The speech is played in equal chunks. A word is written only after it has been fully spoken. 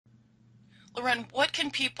Leuren, what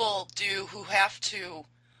can people do who have to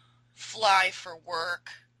fly for work?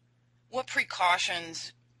 What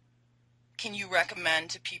precautions can you recommend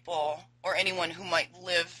to people or anyone who might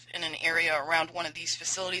live in an area around one of these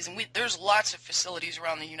facilities? And there's lots of facilities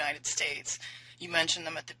around the United States. You mentioned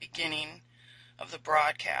them at the beginning of the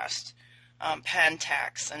broadcast.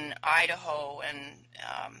 Pentax and Idaho and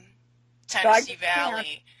Tennessee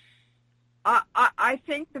Valley. I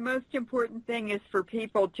think the most important thing is for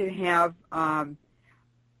people to have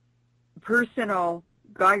personal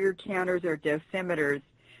Geiger counters or dosimeters,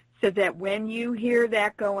 so that when you hear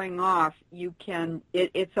that going off, you can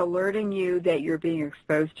it's alerting you that you're being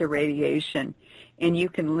exposed to radiation, and you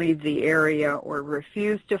can leave the area or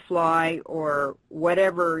refuse to fly or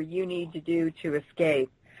whatever you need to do to escape.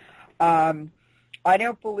 I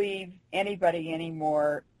don't believe anybody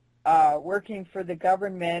anymore working for the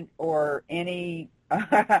government or any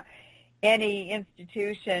any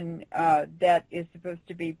institution that is supposed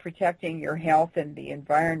to be protecting your health and the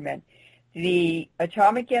environment. The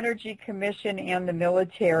Atomic Energy Commission and the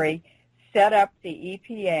military set up the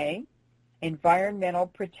EPA, Environmental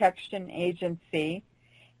Protection Agency,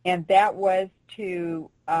 and that was to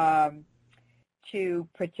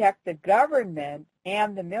protect the government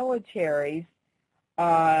and the military's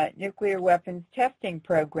nuclear weapons testing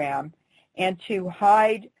program, and to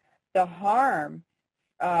hide the harm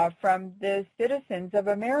from the citizens of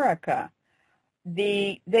America.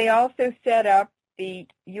 They also set up the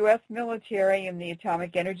U.S. military, and the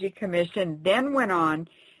Atomic Energy Commission then went on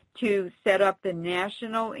to set up the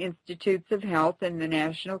National Institutes of Health and the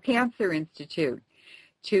National Cancer Institute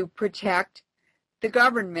to protect the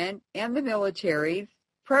government and the military's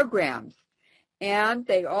programs. And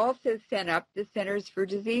they also set up the Centers for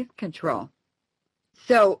Disease Control.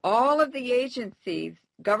 So all of the agencies,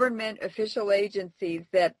 government official agencies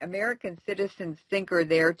that American citizens think are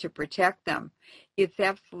there to protect them, it's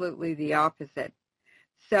absolutely the opposite.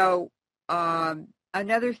 So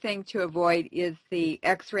another thing to avoid is the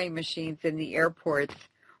X-ray machines in the airports.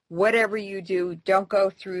 Whatever you do, don't go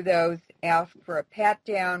through those. Ask for a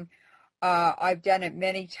pat-down. I've done it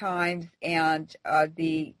many times, and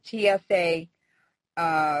the TSA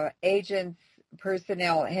agents,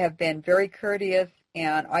 personnel have been very courteous,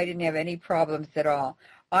 and I didn't have any problems at all.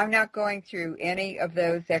 I'm not going through any of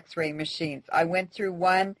those X-ray machines. I went through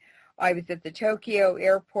one. I was at the Tokyo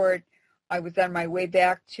airport. I was on my way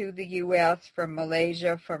back to the U.S. from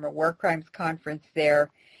Malaysia from a war crimes conference there,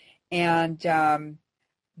 and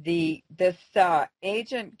this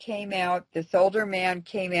agent came out, this older man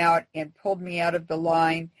came out and pulled me out of the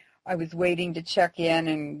line. I was waiting to check in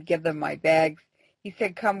and give them my bags. He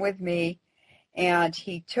said, "Come with me," and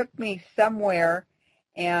he took me somewhere,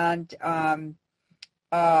 and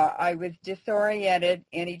I was disoriented,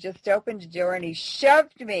 and he just opened the door and he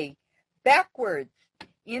shoved me backwards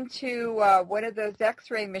into one of those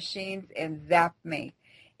X-ray machines and zapped me.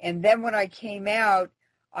 And then when I came out,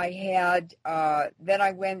 then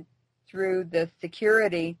I went through the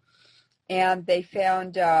security, and they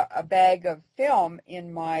found a bag of film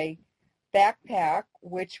in my backpack,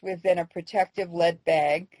 which was in a protective lead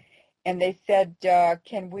bag. And they said,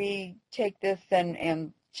 "Can we take this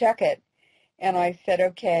and check it?" And I said,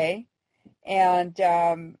 "Okay." And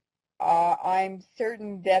I'm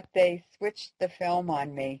certain that they switched the film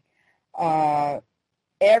on me.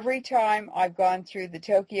 Every time I've gone through the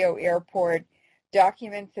Tokyo airport,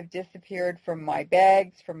 documents have disappeared from my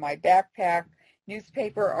bags, from my backpack,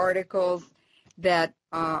 newspaper articles that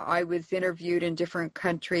I was interviewed in different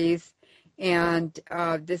countries. And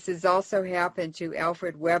this has also happened to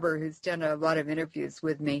Alfred Weber, who's done a lot of interviews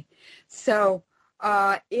with me. So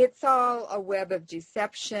it's all a web of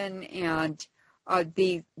deception, and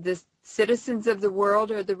the citizens of the world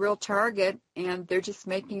are the real target, and they're just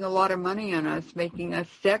making a lot of money on us, making us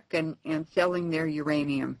sick and selling their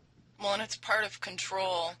uranium. Well, and it's part of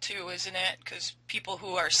control, too, isn't it? Because people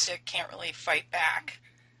who are sick can't really fight back.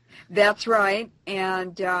 That's right.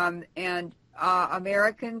 And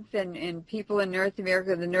Americans and people in North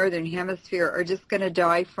America, the Northern Hemisphere, are just going to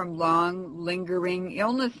die from long, lingering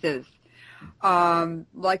illnesses.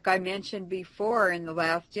 Like I mentioned before in the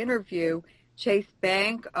last interview, Chase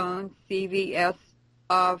Bank owns CVS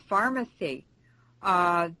Pharmacy.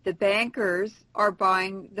 The bankers are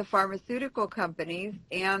buying the pharmaceutical companies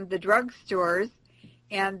and the drugstores,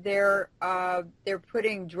 and they're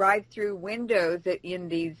putting drive-through windows in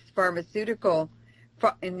these pharmacies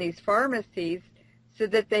so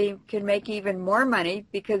that they can make even more money,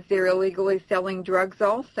 because they're illegally selling drugs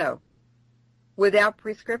also without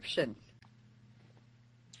prescriptions.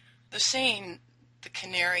 The saying, "the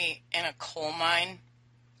canary in a coal mine,"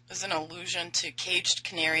 is an allusion to caged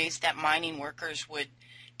canaries that mining workers would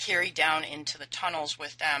carry down into the tunnels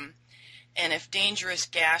with them. And if dangerous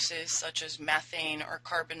gases such as methane or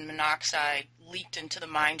carbon monoxide leaked into the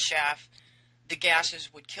mine shaft, the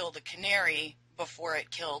gases would kill the canary before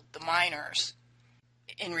it killed the miners.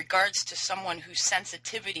 In regards to someone whose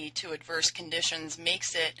sensitivity to adverse conditions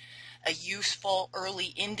makes it a useful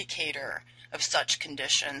early indicator of such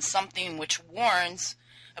conditions, something which warns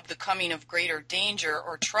of the coming of greater danger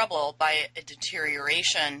or trouble by a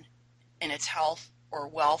deterioration in its health or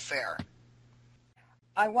welfare.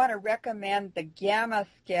 I want to recommend the Gamma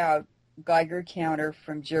Scout Geiger counter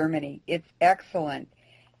from Germany. It's excellent,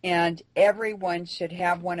 and everyone should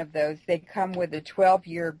have one of those. They come with a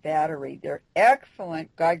 12-year battery. They're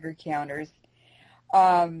excellent Geiger counters.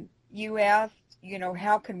 You asked,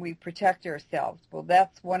 how can we protect ourselves? Well,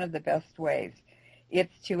 that's one of the best ways.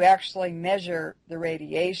 It's to actually measure the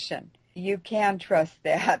radiation. You can trust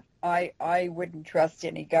that. I wouldn't trust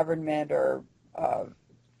any government or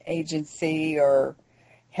agency or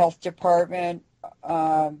health department.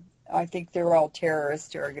 I think they're all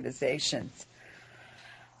terrorist organizations.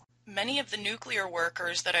 Many of the nuclear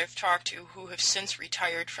workers that I've talked to who have since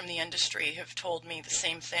retired from the industry have told me the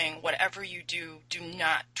same thing. Whatever you do, do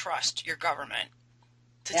not trust your government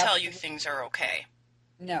to tell you things are okay.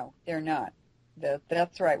 No, they're not.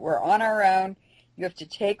 That's right. We're on our own. You have to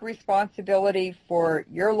take responsibility for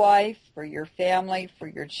your life, for your family, for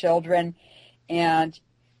your children, and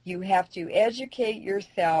you have to educate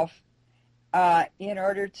yourself in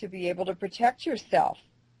order to be able to protect yourself.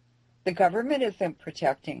 The government isn't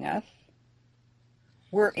protecting us.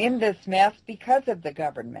 We're in this mess because of the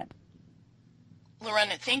government.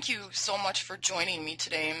 Leuren, thank you so much for joining me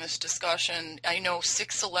today in this discussion. I know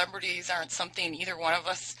 6 celebrities aren't something either one of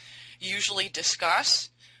us usually discuss,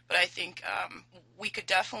 but I think we could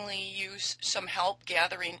definitely use some help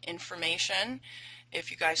gathering information. If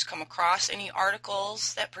you guys come across any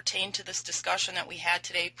articles that pertain to this discussion that we had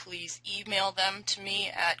today, please email them to me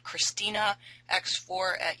at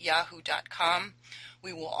christinax4@yahoo.com.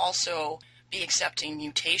 We will also be accepting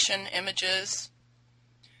mutation images.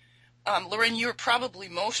 Leuren, you're probably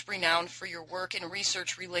most renowned for your work and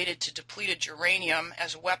research related to depleted uranium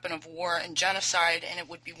as a weapon of war and genocide, and it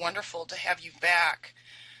would be wonderful to have you back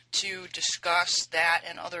to discuss that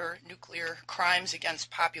and other nuclear crimes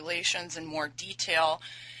against populations in more detail,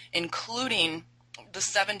 including the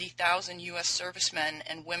 70,000 U.S. servicemen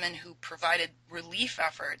and women who provided relief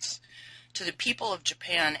efforts to the people of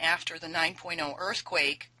Japan after the 9.0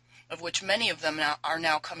 earthquake, of which many of them are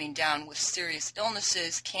now coming down with serious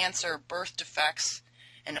illnesses, cancer, birth defects,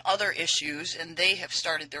 and other issues, and they have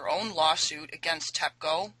started their own lawsuit against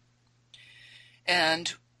TEPCO.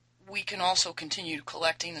 And we can also continue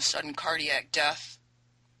collecting the sudden cardiac death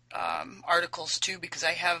articles too, because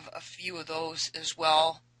I have a few of those as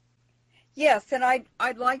well. Yes, and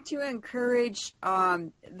I'd like to encourage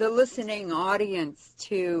the listening audience,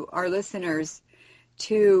 to our listeners,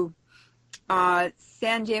 to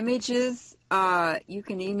send images. You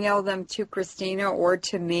can email them to Christina or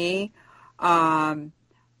to me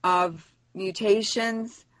of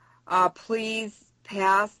mutations. Please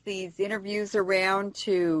pass these interviews around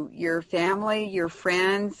to your family, your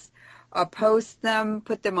friends, post them,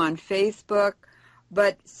 put them on Facebook,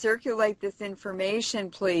 but circulate this information,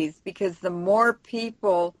 please, because the more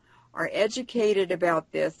people are educated about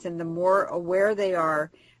this and the more aware they are,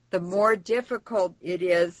 the more difficult it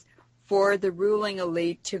is for the ruling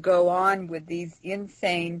elite to go on with these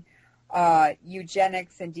insane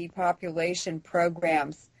eugenics and depopulation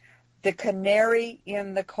programs. The canary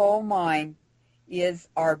in the coal mine is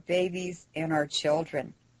our babies and our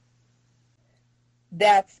children.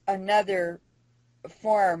 That's another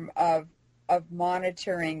form of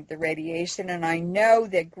monitoring the radiation, and I know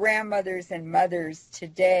that grandmothers and mothers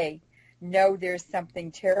today know there's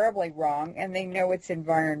something terribly wrong, and they know it's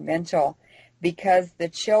environmental, because the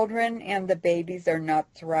children and the babies are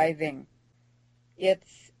not thriving.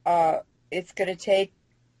 It's going to take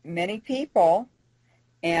many people,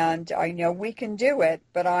 and I know we can do it,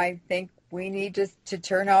 but I think we need to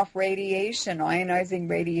turn off radiation, ionizing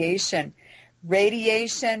radiation.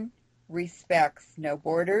 Radiation respects no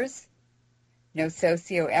borders, no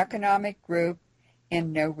socioeconomic group,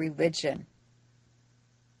 and no religion.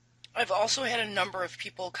 I've also had a number of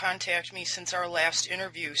people contact me since our last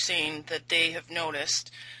interview saying that they have noticed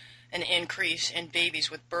an increase in babies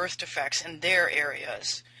with birth defects in their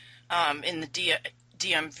areas, in the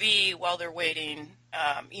DMV while they're waiting,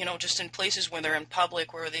 just in places where they're in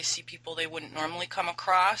public where they see people they wouldn't normally come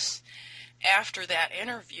across. After that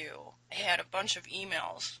interview, I had a bunch of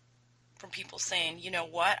emails from people saying, you know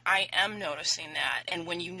what, I am noticing that. And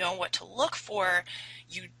when you know what to look for,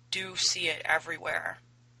 you do see it everywhere.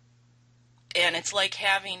 And it's like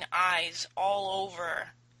having eyes all over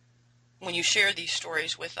when you share these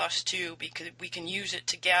stories with us too, because we can use it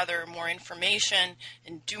to gather more information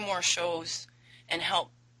and do more shows and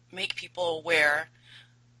help make people aware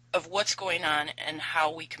of what's going on and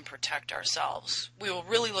how we can protect ourselves. We will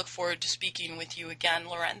really look forward to speaking with you again,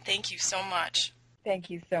 Leuren. Thank you so much.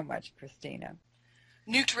 Thank you so much, Christina.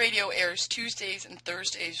 Nuked Radio airs Tuesdays and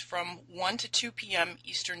Thursdays from 1 to 2 p.m.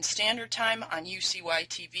 Eastern Standard Time on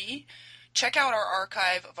UCY-TV. Check out our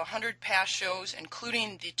archive of 100 past shows,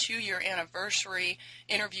 including the 2-year anniversary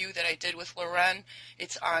interview that I did with Leuren.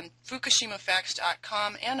 It's on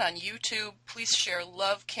FukushimaFacts.com and on YouTube. Please share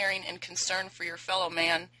love, caring, and concern for your fellow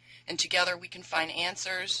man, and together we can find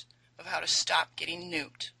answers of how to stop getting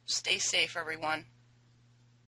nuked. Stay safe, everyone.